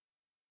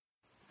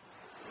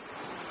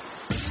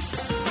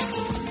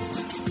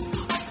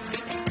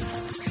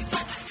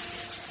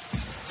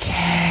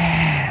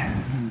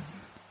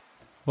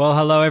Well,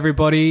 hello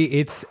everybody.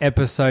 It's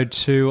episode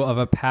 2 of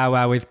A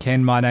Powwow with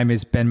Ken. My name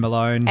is Ben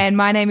Malone. And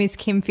my name is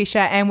Kim Fisher,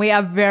 and we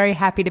are very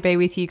happy to be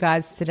with you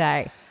guys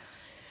today.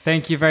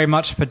 Thank you very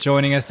much for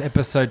joining us.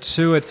 Episode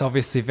 2, it's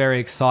obviously very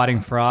exciting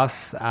for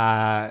us.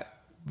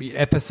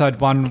 Episode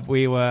 1,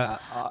 we were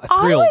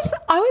thrilled.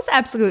 I was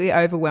absolutely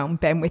overwhelmed,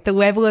 Ben, with the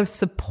level of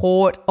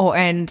support,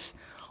 I'm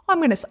not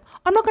going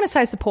to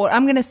say support,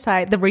 I'm going to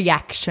say the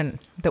reaction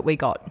that we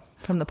got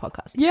from the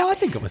podcast. Yeah, I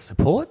think it was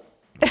support.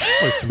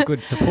 It was some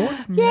good support.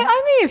 Yeah,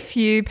 only a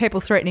few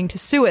people threatening to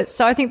sue us,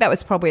 so I think that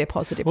was probably a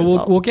positive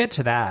result. We'll get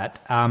to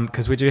that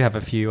because we do have a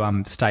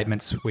few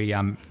statements we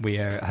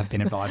have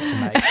been advised to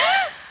make.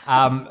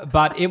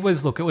 But it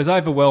was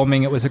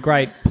overwhelming. It was a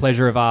great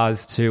pleasure of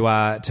ours to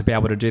be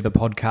able to do the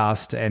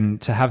podcast and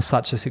to have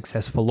such a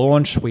successful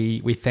launch.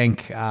 We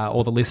thank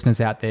all the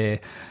listeners out there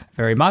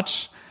very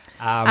much.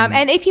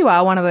 And if you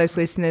are one of those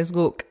listeners,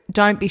 look,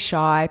 don't be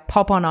shy.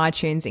 Pop on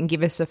iTunes and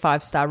give us a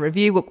 5-star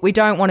review. Look, we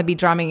don't want to be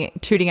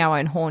tooting our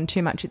own horn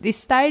too much at this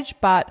stage,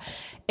 but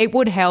it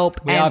would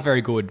help. We are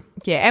very good.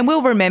 Yeah, and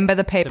we'll remember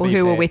the people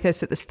who were with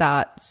us at the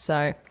start.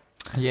 So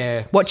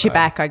yeah, watch your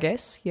back, I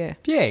guess. Yeah,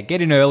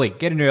 get in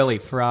early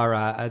for our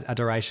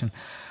adoration.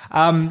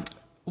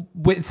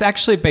 It's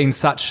actually been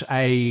such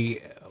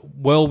a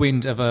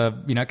whirlwind of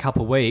a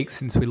couple of weeks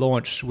since we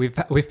launched. We've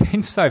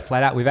been so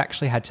flat out. We've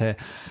actually had to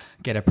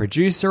get a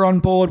producer on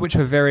board, which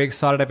we're very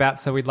excited about.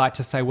 So we'd like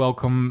to say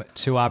welcome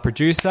to our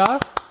producer,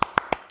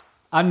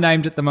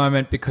 unnamed at the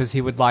moment because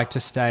he would like to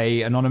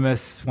stay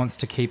anonymous, wants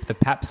to keep the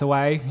paps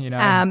away,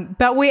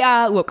 But we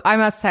are, look, I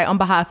must say on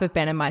behalf of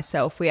Ben and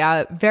myself, we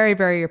are very,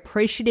 very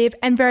appreciative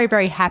and very,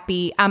 very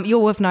happy.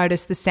 You'll have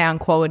noticed the sound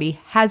quality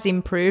has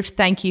improved.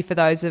 Thank you for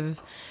those of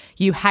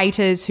you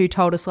haters who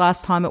told us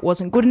last time it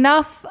wasn't good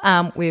enough.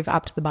 We've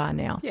upped the bar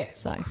now. Yeah.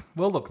 So,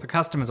 well, look, the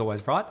customer's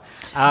always right.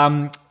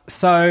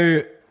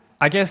 So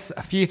I guess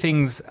a few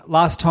things.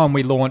 Last time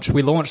we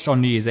launched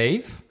on New Year's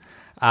Eve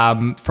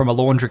from a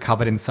laundry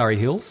cupboard in Surrey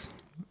Hills.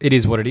 It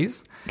is what it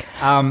is.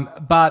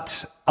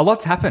 But a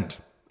lot's happened.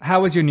 How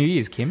was your New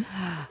Year's, Kim?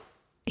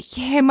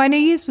 Yeah, my New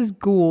Year's was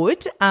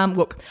good.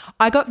 Look,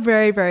 I got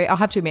very, very, I'll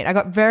have to admit, I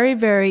got very,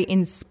 very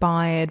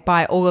inspired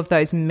by all of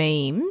those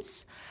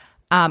memes.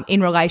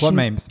 In relation, what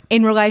memes?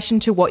 In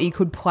relation to what you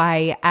could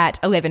play at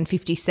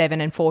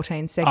 11:57 and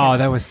 14 seconds. Oh,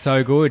 that was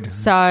so good.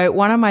 So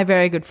one of my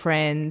very good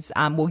friends,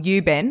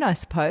 you, Ben, I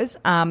suppose,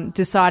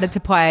 decided to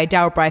play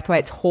Daryl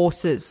Braithwaite's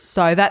Horses.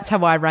 So that's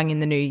how I rang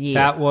in the new year.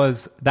 That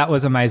was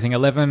amazing.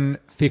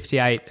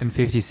 11:58 and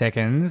 50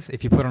 seconds.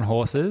 If you put on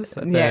Horses,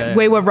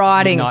 we were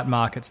riding Night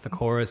Markets, the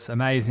chorus,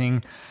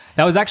 amazing.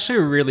 That was actually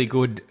a really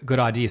good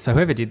idea. So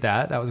whoever did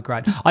that was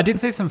great. I did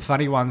see some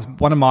funny ones.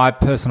 One of my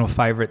personal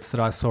favourites that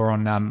I saw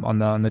on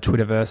the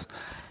Twitterverse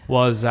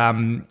was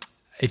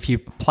if you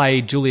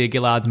play Julia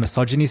Gillard's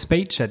misogyny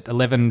speech at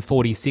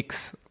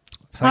 11:46.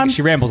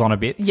 She rambles on a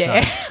bit.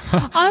 Yeah. So.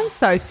 I'm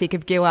so sick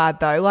of Gillard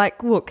though.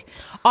 Like, look,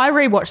 I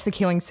rewatched The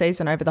Killing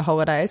Season over the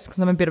holidays because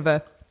I'm a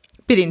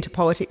bit into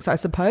politics, I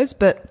suppose,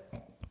 but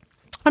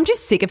I'm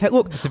just sick of her.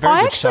 Look, it's a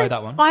very good show,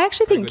 that one. I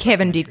actually think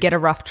Kevin did get a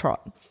rough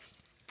trot.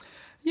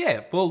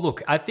 Yeah, well,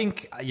 look, I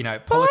think,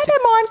 politics... Well, I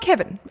don't mind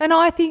Kevin, and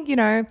I think,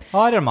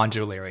 I don't mind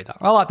Julia either.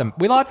 I like them.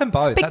 We like them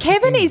both. But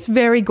Kevin is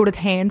very good at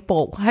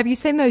handball. Have you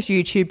seen those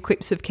YouTube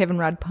clips of Kevin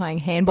Rudd playing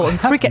handball and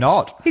cricket? I have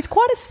not. He's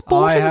quite a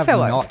sporting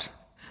fellow. I have not.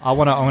 I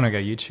want to go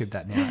YouTube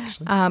that now,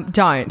 actually.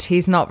 Don't.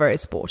 He's not very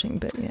sporting,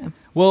 but yeah.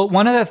 Well,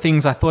 one of the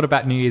things I thought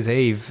about New Year's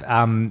Eve,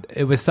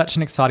 it was such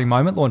an exciting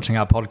moment launching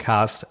our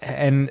podcast,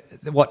 and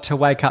to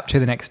wake up to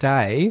the next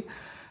day,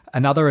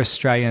 another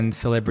Australian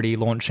celebrity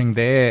launching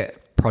their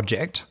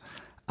project.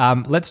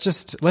 Let's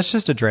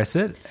just address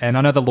it. And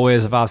I know the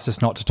lawyers have asked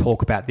us not to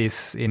talk about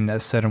this in a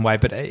certain way,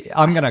 but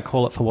I'm going to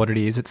call it for what it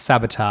is. It's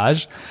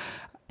sabotage.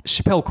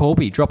 Schappelles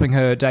Corby dropping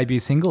her debut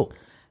single.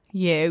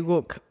 Yeah,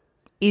 look,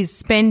 is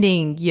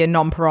spending your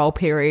non-parole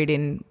period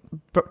in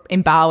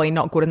Bali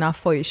not good enough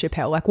for you,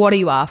 Schappelles? Like, what are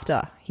you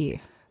after here?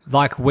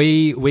 Like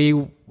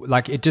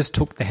it just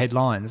took the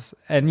headlines,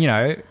 and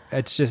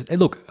it's just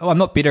look. I'm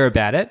not bitter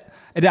about it.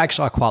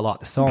 I quite like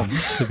the song,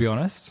 to be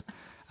honest.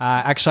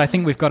 Actually, I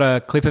think we've got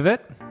a clip of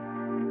it.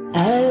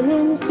 I'm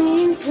in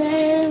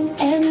Queensland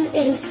and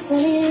it's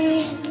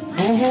sunny.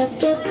 I have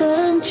the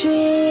palm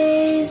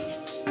trees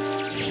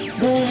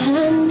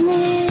behind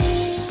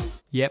me.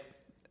 Yep,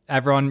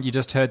 everyone, you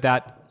just heard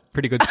that.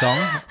 Pretty good song.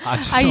 Are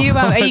you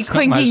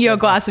clinking your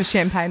glass of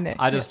champagne there?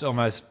 I just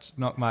almost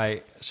knocked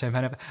my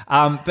champagne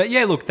over. But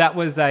yeah, look, that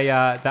was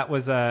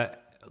a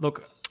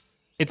look.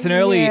 It's an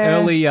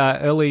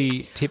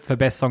early tip for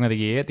best song of the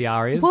year at the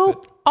Arias. Well,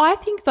 I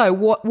think though,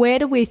 where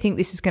do we think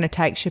this is going to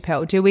take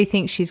Schappelles? Do we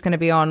think she's going to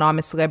be on I'm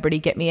a Celebrity,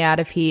 Get Me Out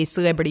of Here,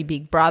 Celebrity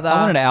Big Brother? I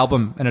want an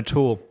album and a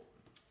tour.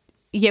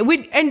 Yeah,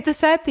 and the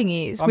sad thing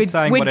is, we'd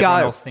what go.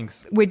 Everyone else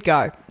thinks. We'd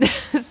go.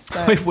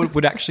 So.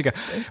 We'd actually go.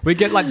 We'd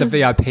get like the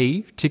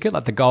VIP ticket,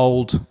 like the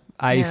gold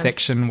A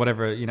section,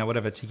 whatever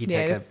ticket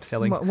they're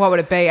selling. What would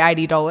it be?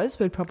 $80?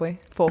 We'd probably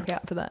fork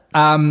out for that.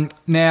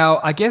 Now,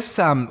 I guess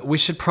we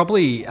should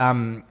probably,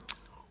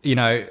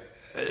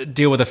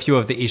 deal with a few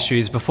of the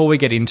issues before we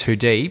get in too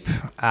deep.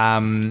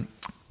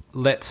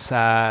 Let's.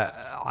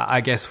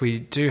 I guess we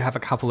do have a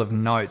couple of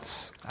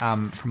notes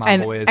from our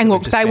lawyers. And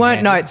look, they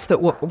weren't notes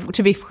that were,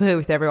 to be clear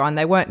with everyone,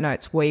 they weren't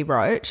notes we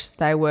wrote.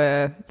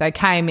 They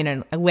came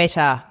in a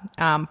letter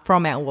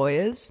from our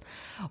lawyers.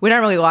 We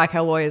don't really like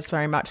our lawyers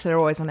very much. They're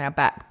always on our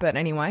back. But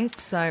anyways,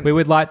 so we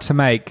would like to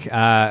make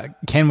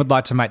Ken would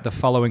like to make the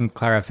following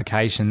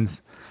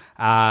clarifications.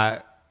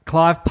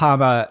 Clive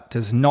Palmer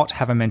does not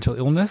have a mental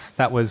illness.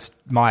 That was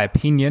my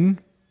opinion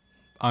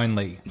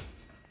only.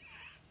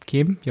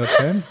 Kim, your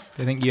turn. Do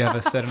you think you have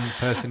a certain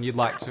person you'd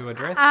like to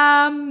address?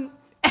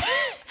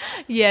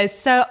 Yes,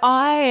 so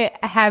I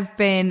have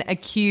been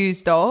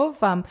accused of,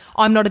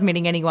 I'm not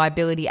admitting any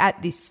liability at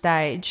this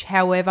stage,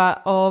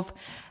 however, of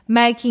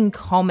making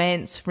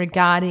comments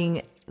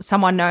regarding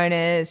someone known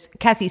as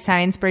Cassie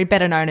Sainsbury,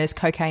 better known as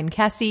Cocaine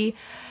Cassie.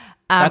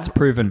 That's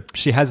proven.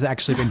 She has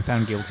actually been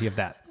found guilty of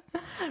that.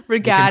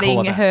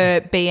 Regarding her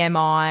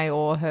BMI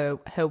or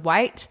her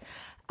weight.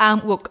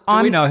 Look,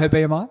 Do we know her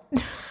BMI?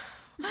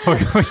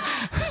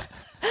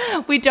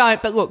 We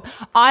don't, but look,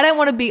 I don't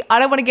want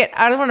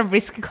to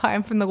risk a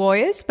claim from the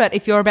lawyers, but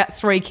if you're about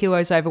 3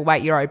 kilos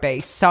overweight, you're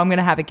obese. So I'm going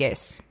to have a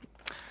guess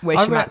where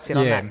she might sit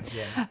on that.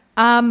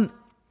 Yeah.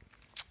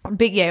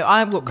 But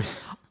yeah, we're going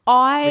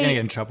to get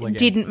in trouble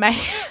again.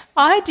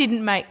 I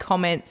didn't make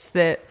comments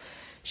that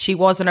she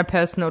wasn't a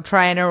personal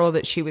trainer or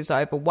that she was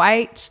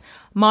overweight.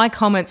 My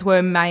comments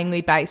were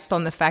mainly based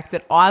on the fact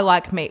that I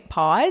like meat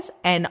pies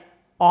and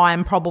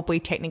I'm probably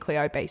technically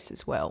obese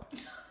as well.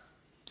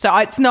 So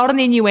it's not an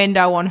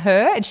innuendo on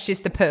her. It's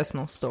just a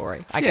personal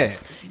story, I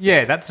guess.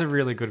 Yeah, that's a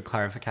really good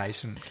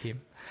clarification,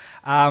 Kim.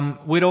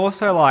 We'd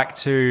also like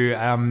to,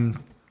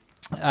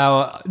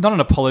 not an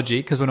apology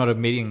because we're not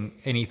admitting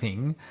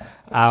anything,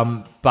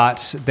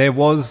 but there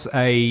was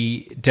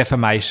a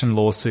defamation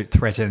lawsuit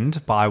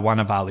threatened by one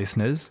of our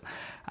listeners.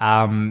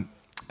 Her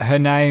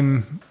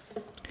name,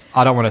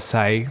 I don't want to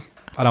say,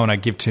 I don't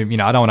want to give too,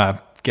 I don't want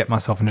to get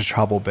myself into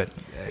trouble, but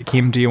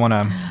Kim, do you want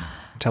to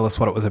tell us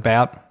what it was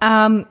about?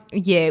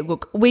 Yeah,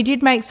 look, we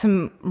did make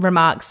some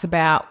remarks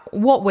about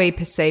what we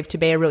perceived to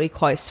be a really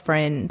close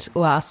friend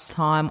last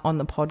time on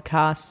the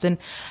podcast.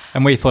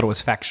 And we thought it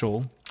was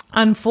factual.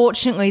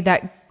 Unfortunately,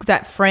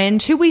 that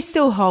friend, who we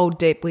still hold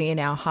deeply in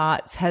our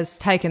hearts, has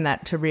taken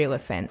that to real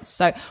offence.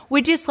 So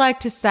we'd just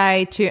like to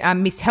say to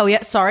Miss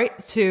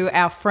Helliot, to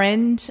our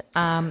friend,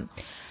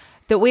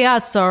 that we are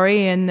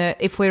sorry and that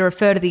if we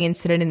refer to the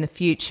incident in the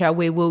future,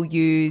 we will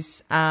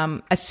use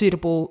a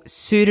suitable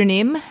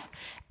pseudonym.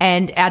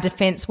 And our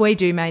defence, we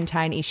do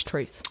maintain ish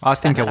truth. I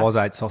think it was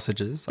 8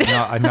 sausages.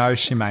 I know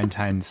she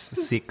maintains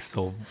 6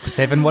 or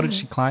 7. What did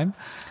she claim?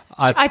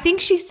 I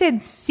think she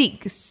said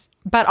 6,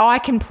 but I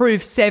can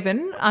prove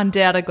 7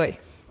 undoubtedly.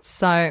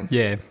 So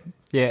yeah,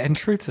 and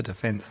truth's a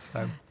defence.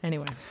 So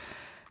anyway,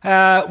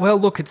 well,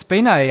 look, it's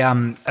been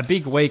a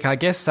big week. I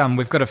guess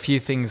we've got a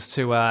few things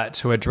to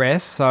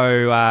address.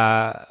 So,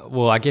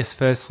 well, I guess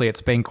firstly,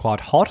 it's been quite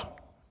hot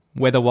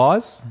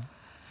weather-wise.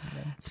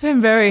 It's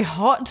been very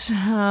hot.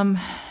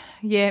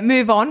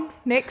 Move on.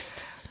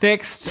 Next.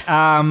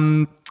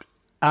 Well,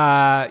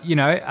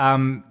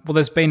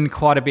 there's been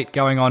quite a bit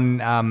going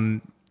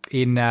on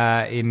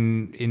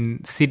in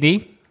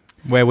Sydney,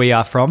 where we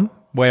are from,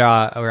 where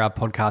our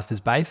podcast is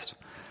based.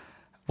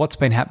 What's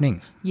been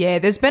happening? Yeah,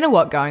 there's been a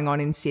lot going on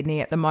in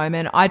Sydney at the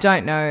moment. I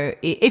don't know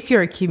if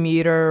you're a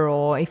commuter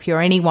or if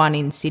you're anyone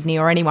in Sydney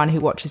or anyone who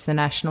watches the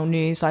national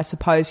news, I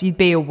suppose you'd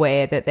be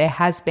aware that there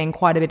has been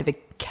quite a bit of a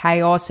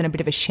chaos and a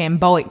bit of a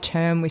shambolic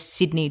term with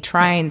Sydney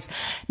trains.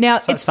 Now,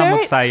 so some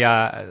would say,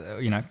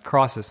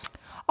 crisis.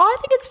 I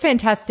think it's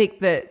fantastic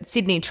that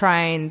Sydney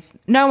Trains,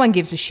 no one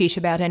gives a shit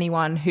about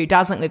anyone who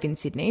doesn't live in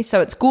Sydney. So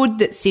it's good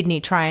that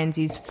Sydney Trains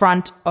is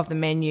front of the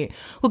menu.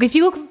 Look, if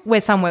you look where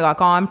somewhere like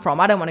I'm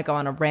from, I don't want to go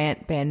on a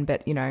rant, Ben,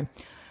 but,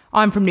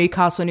 I'm from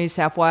Newcastle, New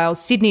South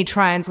Wales. Sydney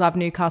Trains love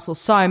Newcastle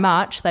so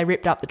much they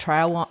ripped up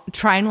the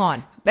train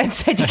line. They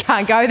said you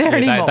can't go there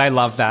anymore. They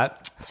love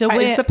that. So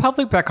is the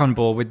public back on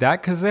board with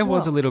that? Because there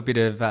was a little bit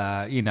of,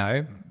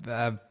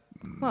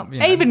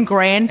 even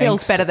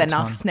Granville's better than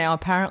us now,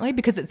 apparently,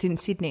 because it's in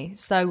Sydney.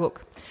 So,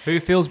 look. Who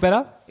feels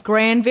better?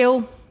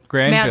 Granville.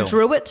 Mount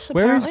Druitt, apparently.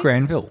 Where is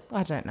Granville?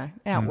 I don't know.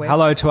 Out west.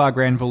 Hello to our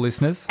Granville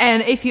listeners.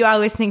 And if you are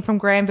listening from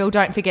Granville,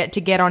 don't forget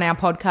to get on our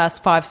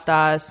podcast, 5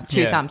 stars,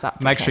 2 thumbs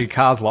up. Make sure your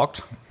car's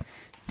locked.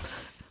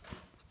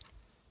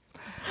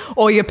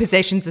 Or your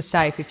possessions are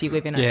safe if you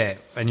live in it. Yeah,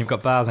 and you've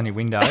got bars on your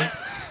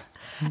windows.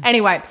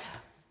 Anyway,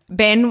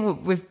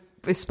 Ben, we've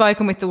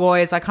spoken with the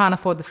lawyers. I can't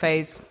afford the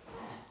fees.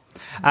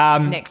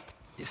 Next.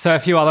 So a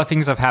few other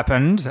things have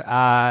happened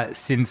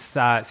since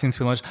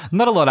we launched.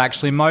 Not a lot,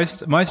 actually.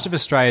 Most of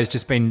Australia's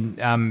just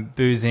been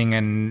boozing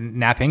and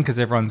napping because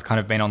everyone's kind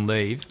of been on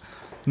leave.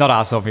 Not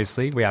us,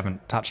 obviously. We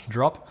haven't touched a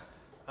drop.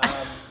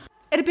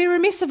 It'd be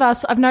remiss of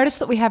us. I've noticed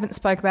that we haven't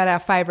spoke about our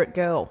favourite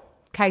girl,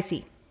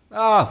 Casey.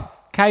 Oh,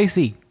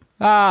 Casey.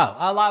 Oh,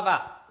 I love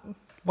her.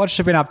 What's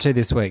she been up to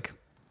this week?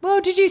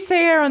 Well, did you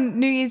see her on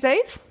New Year's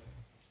Eve?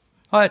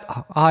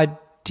 I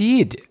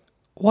did.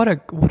 what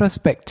a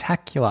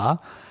spectacular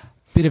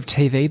bit of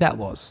TV that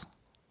was.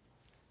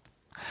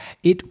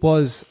 It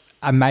was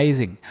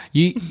amazing.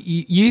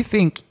 You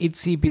think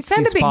Itsy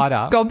Bitsy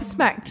Spider?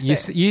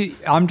 Gobsmacked.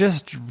 I'm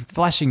just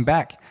flashing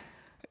back.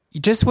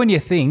 Just when you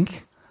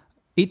think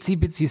Itsy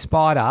Bitsy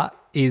Spider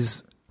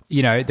is,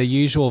 the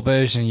usual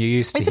version you're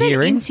used to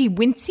hearing. Isn't it Incy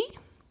Wincy?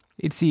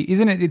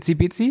 Isn't it Itsy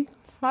Bitsy?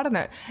 I don't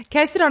know.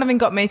 Casey Donovan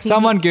got me thinking.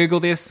 Someone Google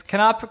this. Can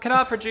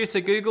our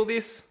producer Google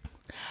this?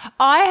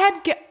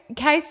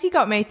 Casey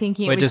got me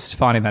thinking. We're just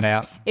finding that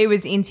out. It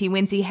was Incy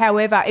Wincy.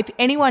 However, if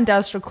anyone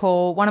does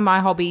recall, one of my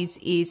hobbies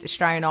is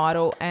Australian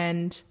Idol,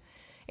 and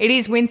it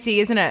is Wincy,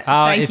 isn't it?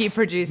 Thank you,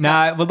 producer.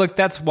 No, well, look,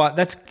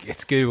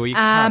 it's Google. You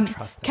can't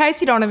trust that.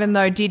 Casey Donovan,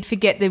 though, did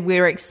forget the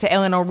lyrics to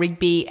Eleanor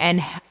Rigby,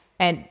 and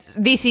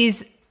this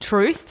is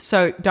truth,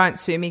 so don't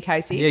sue me,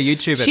 Casey. Yeah,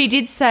 YouTube it. She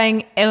did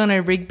sing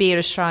Eleanor Rigby at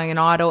Australian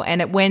Idol,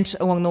 and it went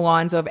along the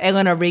lines of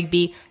Eleanor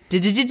Rigby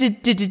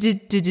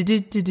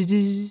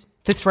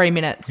for 3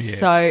 minutes. Yeah.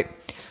 So,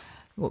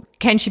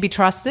 can she be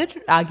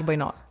trusted? Arguably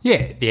not.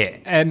 Yeah,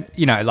 and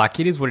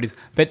it is what it is.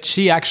 But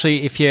she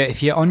actually,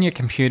 if you're on your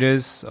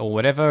computers or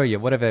whatever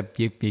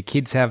your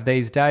kids have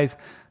these days,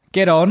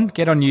 get on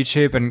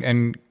YouTube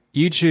and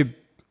YouTube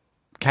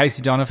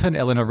Casey Donovan,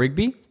 Eleanor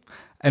Rigby,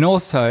 and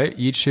also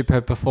YouTube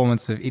her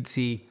performance of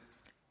Itsy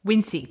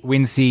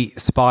Wincy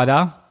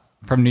Spider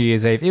from New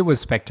Year's Eve. It was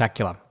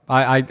spectacular.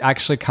 I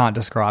actually can't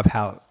describe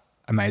how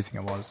amazing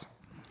it was.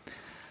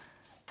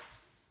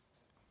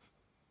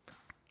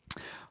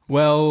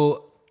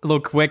 Well,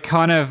 look, we're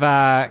kind of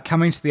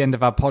coming to the end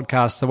of our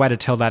podcast. The way to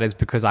tell that is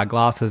because our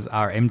glasses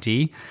are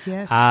empty.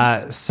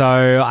 Yes.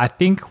 So I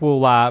think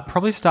we'll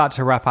probably start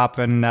to wrap up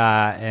and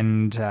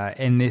end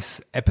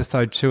this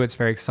episode too. It's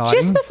very exciting.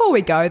 Just before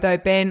we go, though,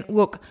 Ben,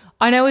 look,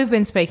 I know we've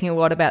been speaking a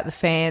lot about the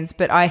fans,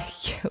 but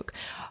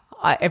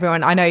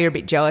everyone, I know you're a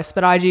bit jealous,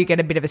 but I do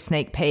get a bit of a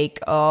sneak peek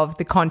of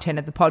the content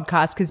of the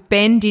podcast because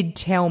Ben did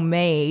tell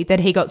me that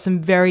he got some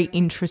very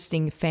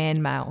interesting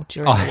fan mail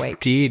during the week. I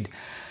did.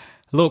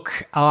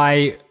 Look,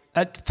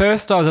 at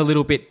first I was a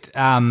little bit,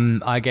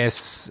 I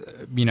guess,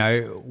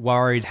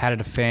 worried. How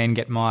did a fan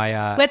get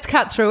my Let's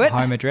cut through it.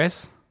 Home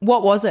address?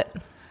 What was it?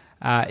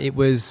 It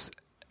was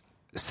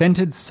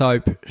scented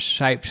soap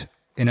shaped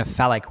in a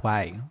phallic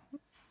way.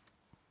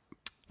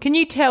 Can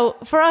you tell,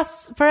 for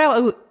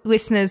our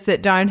listeners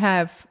that don't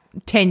have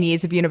 10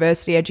 years of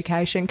university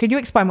education, could you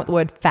explain what the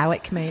word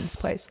phallic means,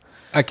 please?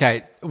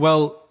 Okay,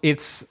 well,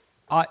 it's...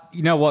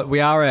 you know what?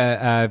 We are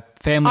a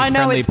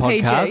family-friendly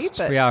podcast.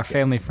 PG, we are a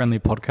family-friendly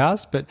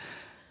podcast, but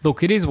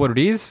look, it is what it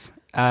is.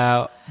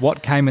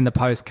 What came in the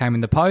post came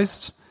in the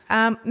post.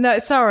 No,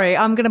 sorry,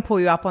 I'm going to pull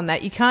you up on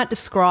that. You can't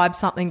describe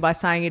something by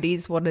saying it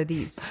is what it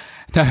is.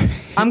 No.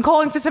 I'm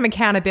calling for some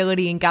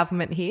accountability in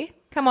government here.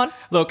 Come on.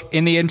 Look,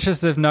 in the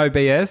interest of no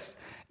BS,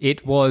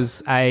 it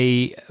was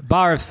a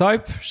bar of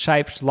soap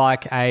shaped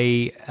like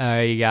a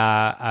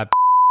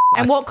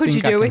and what could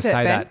you do with it,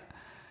 Ben? That.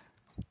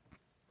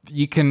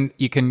 You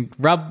can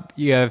rub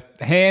your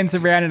hands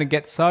around it and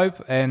get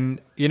soap, and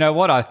you know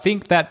what? I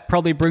think that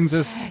probably brings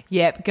us...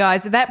 Yep,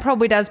 guys, that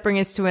probably does bring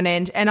us to an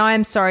end, and I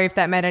am sorry if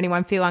that made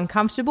anyone feel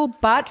uncomfortable,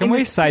 but... Can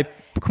we say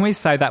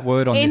that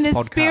word on this podcast? In the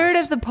spirit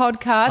of the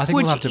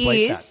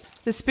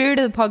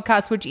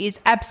podcast, which is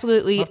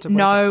absolutely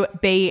no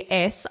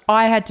BS,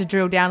 I had to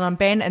drill down on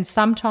Ben, and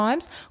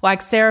sometimes,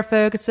 like Sarah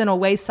Ferguson or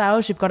Lee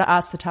Sales, you've got to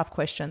ask the tough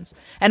questions.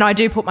 And I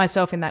do put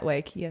myself in that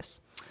league,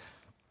 yes.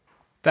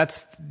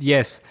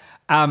 Yes.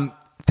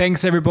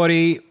 Thanks,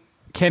 everybody.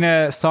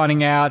 Kenna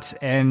signing out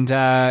and...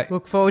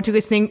 look forward to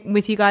listening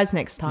with you guys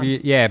next time.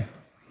 Yeah.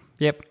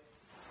 Yep.